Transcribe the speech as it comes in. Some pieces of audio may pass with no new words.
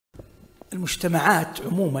المجتمعات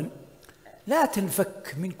عموما لا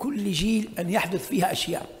تنفك من كل جيل أن يحدث فيها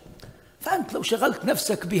أشياء، فأنت لو شغلت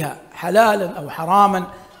نفسك بها حلالا أو حراما،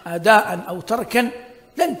 أداء أو تركا،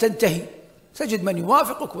 لن تنتهي. تجد من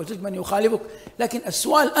يوافقك وتجد من يخالفك، لكن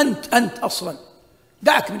السؤال أنت أصلا،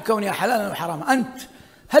 دعك من كونها حلالا أو حراما، أنت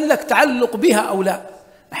هل لك تعلق بها أو لا؟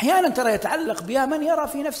 أحيانا ترى يتعلق بها من يرى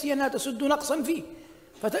في نفسه أنها تسد نقصا فيه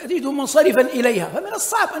فتجده منصرفا إليها، فمن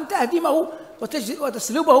الصعب أن تهدمه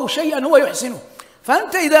وتسلبه شيئا هو يحسنه.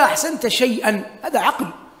 فأنت إذا أحسنت شيئا هذا عقل،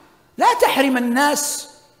 لا تحرم الناس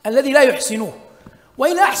الذي لا يحسنوه،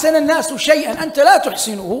 وإن أحسن الناس شيئا أنت لا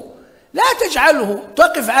تحسنه لا تجعله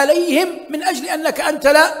تقف عليهم من أجل أنك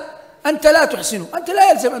أنت لا تحسنه. أنت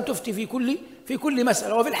لا يلزم أن تفتي في كل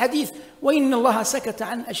مسألة. وفي الحديث: وإن الله سكت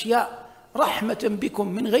عن أشياء رحمة بكم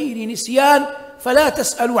من غير نسيان فلا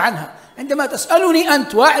تسألوا عنها. عندما تسألني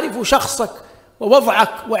أنت وأعرف شخصك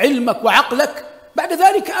ووضعك وعلمك وعقلك، بعد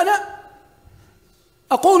ذلك أنا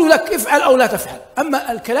أقول لك افعل أو لا تفعل.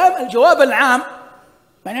 أما الجواب العام،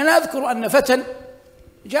 يعني أنا أذكر أن فتى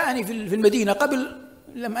جاءني في المدينة قبل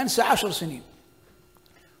لم أنسى 10 سنين،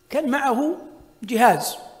 كان معه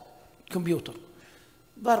جهاز كمبيوتر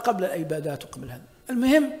ظهر قبل الأيبادات وقبل هذا.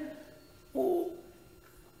 المهم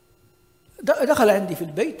دخل عندي في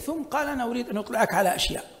البيت ثم قال: أنا أريد أن أطلعك على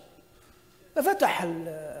أشياء. ففتح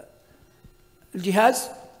الجهاز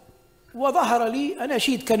وظهر لي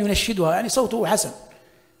أناشيد كان ينشدها، يعني صوته حسن،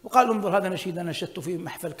 وقال: انظر هذا نشيد أنا نشدته في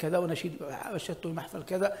محفل كذا، ونشيد نشدته في محفل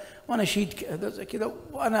كذا، ونشيد كذا كذا،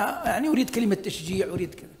 وأنا يعني أريد كلمة تشجيع،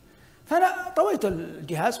 أريد كذا. فأنا طويت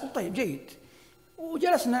الجهاز قلت: طيب جيد،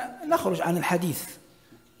 وجلسنا نخرج عن الحديث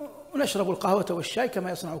ونشرب القهوة والشاي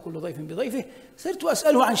كما يصنع كل ضيف بضيفه. صرت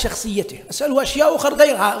أسأله عن شخصيته، أسأله أشياء أخرى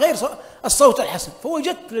غير الصوت الحسن،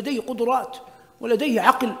 فوجدت لديه قدرات ولديه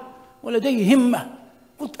عقل ولديه همة.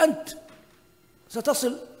 قلت: أنت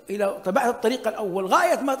ستصل إلى تبعت الطريق الأول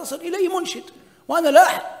غاية ما تصل إليه منشد، وأنا لا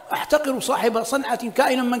أحتقر صاحب صنعة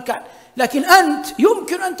كائنا من كان، لكن أنت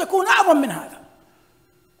يمكن أن تكون أعظم من هذا.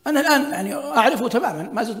 أنا الآن يعني أعرفه تماما،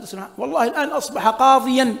 ما زلت أسمع، والله الآن أصبح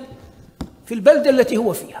قاضيا في البلدة التي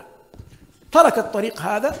هو فيها، ترك الطريق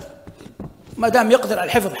هذا ما دام يقدر على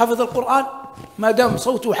الحفظ، حفظ القرآن، ما دام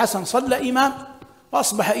صوته حسن صلى إمام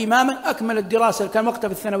وأصبح إماما، أكمل الدراسة، كان وقتها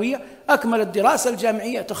في الثانوية، أكمل الدراسة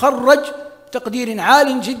الجامعية، تخرج تقدير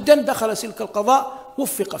عال جدا، دخل سلك القضاء،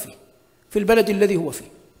 وفق فيه في البلد الذي هو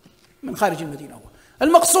فيه من خارج المدينة. هو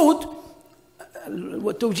المقصود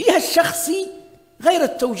التوجيه الشخصي غير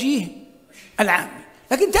التوجيه العامي.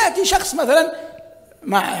 لكن تأتي شخص مثلا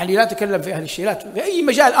يعني لا أتكلم في أهل الشيلات، في أي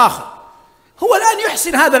مجال آخر، هو الآن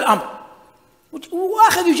يحسن هذا الأمر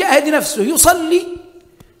وآخذ يجاهد نفسه، يصلي،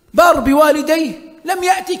 بار بوالديه، لم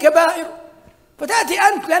يأتي كبائر، فتأتي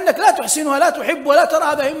أنت لأنك لا تحسنها، لا تحب ولا ترى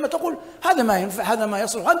هذا همة، تقول هذا ما ينفع، هذا ما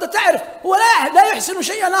يصلح، وأنت تعرف هو لا يحسن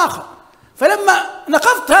شيئا آخر. فلما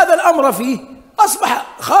نقضت هذا الأمر فيه أصبح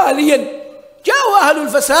خاليا، جاءوا أهل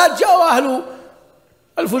الفساد، جاءوا أهل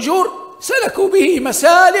الفجور، سلكوا به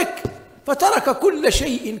مسالك، فترك كل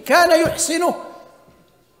شيء كان يحسنه،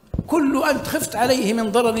 كل أنت خفت عليه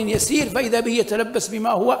من ضرر يسير، فإذا به يتلبس بما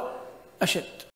هو أشد.